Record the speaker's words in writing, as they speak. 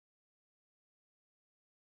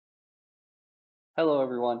Hello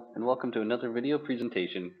everyone, and welcome to another video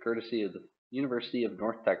presentation courtesy of the University of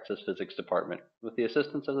North Texas Physics Department with the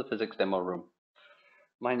assistance of the Physics Demo Room.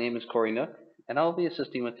 My name is Corey Nook, and I'll be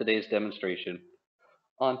assisting with today's demonstration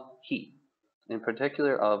on heat, in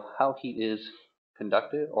particular of how heat is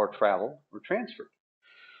conducted or traveled or transferred.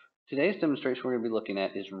 Today's demonstration we're going to be looking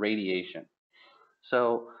at is radiation.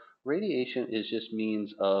 So radiation is just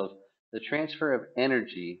means of the transfer of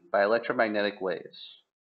energy by electromagnetic waves.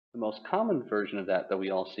 The most common version of that we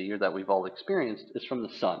all see or that we've all experienced is from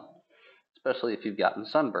the sun, especially if you've gotten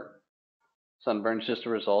sunburn. Sunburn is just a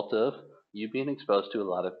result of you being exposed to a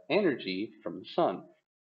lot of energy from the sun.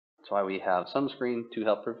 That's why we have sunscreen to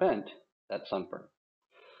help prevent that sunburn.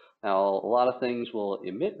 Now, a lot of things will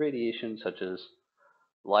emit radiation, such as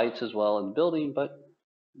lights as well in the building, but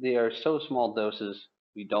they are so small doses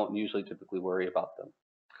we don't usually typically worry about them.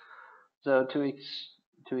 So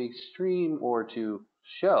to extreme or to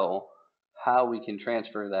show how we can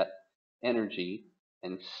transfer that energy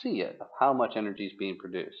and see it, how much energy is being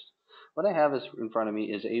produced. What I have in front of me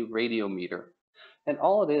is a radiometer. And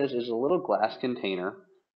all it is a little glass container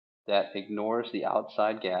that ignores the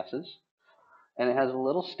outside gases. And it has a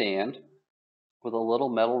little stand with a little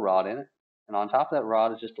metal rod in it. And on top of that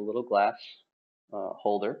rod is just a little glass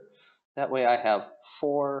holder. That way I have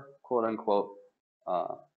four quote unquote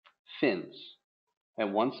fins.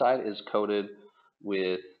 And one side is coated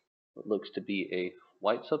with what looks to be a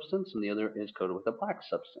white substance, and the other is coated with a black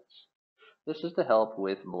substance. This is to help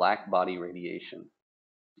with black body radiation,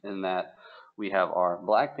 in that we have our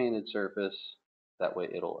black painted surface, that way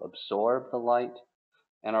it'll absorb the light,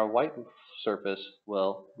 and our white surface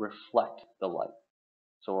will reflect the light.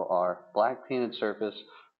 So our black painted surface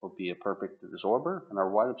will be a perfect absorber, and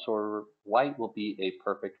our white will be a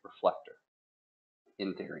perfect reflector,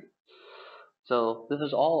 in theory. So this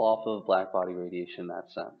is all off of black body radiation in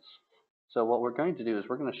that sense. So what we're going to do is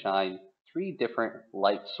we're going to shine three different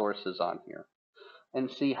light sources on here and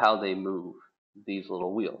see how they move these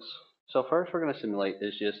little wheels. So first we're going to simulate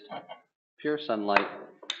is just pure sunlight,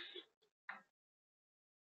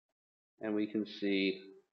 and we can see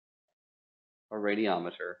our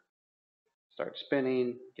radiometer start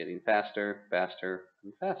spinning, getting faster, faster,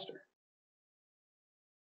 and faster.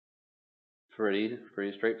 Pretty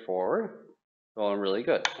straightforward. Going really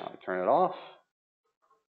good. Now I turn it off.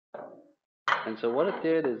 And so what it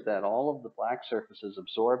did is that all of the black surfaces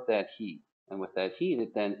absorbed that heat. And with that heat,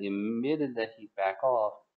 it then emitted that heat back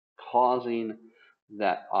off, causing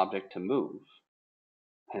that object to move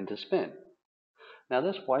and to spin. Now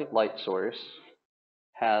this white light source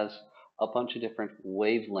has a bunch of different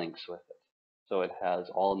wavelengths with it. So it has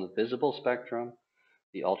all in the visible spectrum,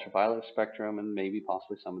 the ultraviolet spectrum, and maybe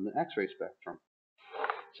possibly some in the X-ray spectrum.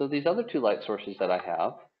 So these other two light sources that I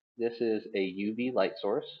have, this is a UV light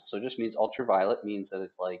source. So it just means ultraviolet means that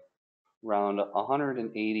it's like around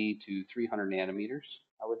 180 to 300 nanometers,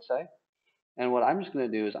 I would say. And what I'm just going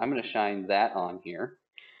to do is I'm going to shine that on here.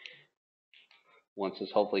 Once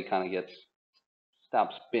this hopefully kind of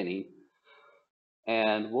stops spinning.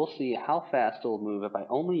 And we'll see how fast it'll move if I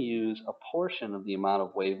only use a portion of the amount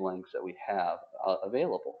of wavelengths that we have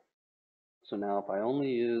available. So now if I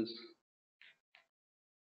only use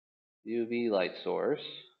UV light source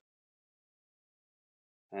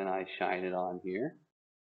and I shine it on here,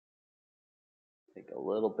 take a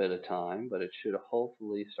little bit of time, but it should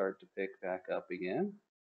hopefully start to pick back up again.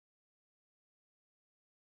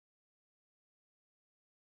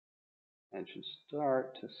 And should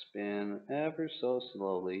start to spin ever so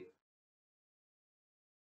slowly.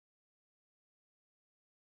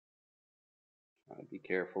 Try to be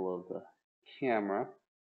careful of the camera.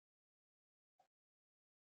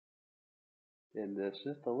 Did this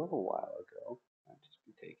just a little while ago. Might just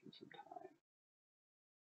be taking some time.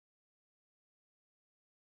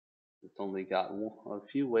 It's only got a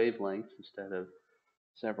few wavelengths instead of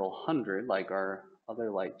several hundred like our other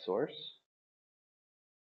light source.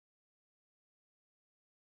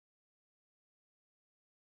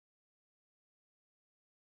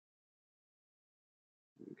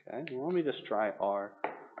 Okay, well, let me just try our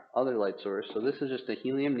other light source. So this is just a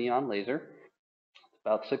helium neon laser.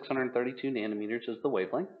 About 632 nanometers is the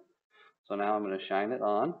wavelength. So now I'm going to shine it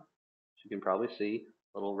on. As you can probably see,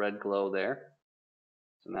 a little red glow there.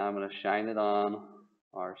 So now I'm going to shine it on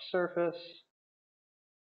our surface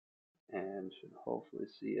and should hopefully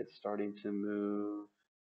see it starting to move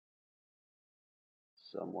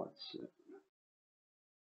somewhat soon.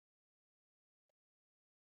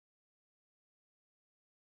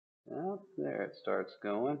 Yep, there it starts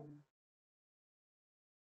going.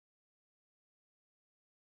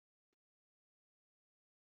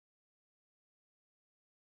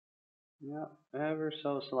 Yeah, ever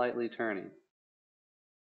so slightly turning.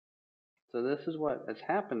 So this is what has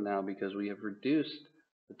happened now because we have reduced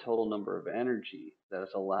the total number of energy that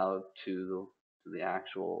is allowed to the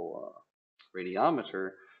actual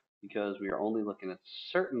radiometer because we are only looking at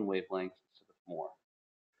certain wavelengths instead of more.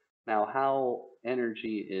 Now, how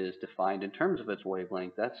energy is defined in terms of its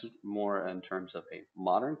wavelength, that's more in terms of a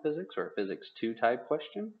modern physics or a physics 2 type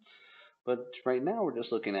question. But right now, we're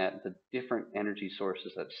just looking at the different energy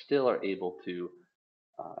sources that still are able to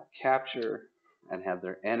capture and have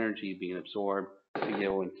their energy being absorbed to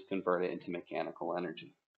go and convert it into mechanical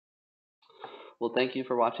energy. Well, thank you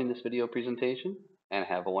for watching this video presentation and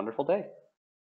have a wonderful day.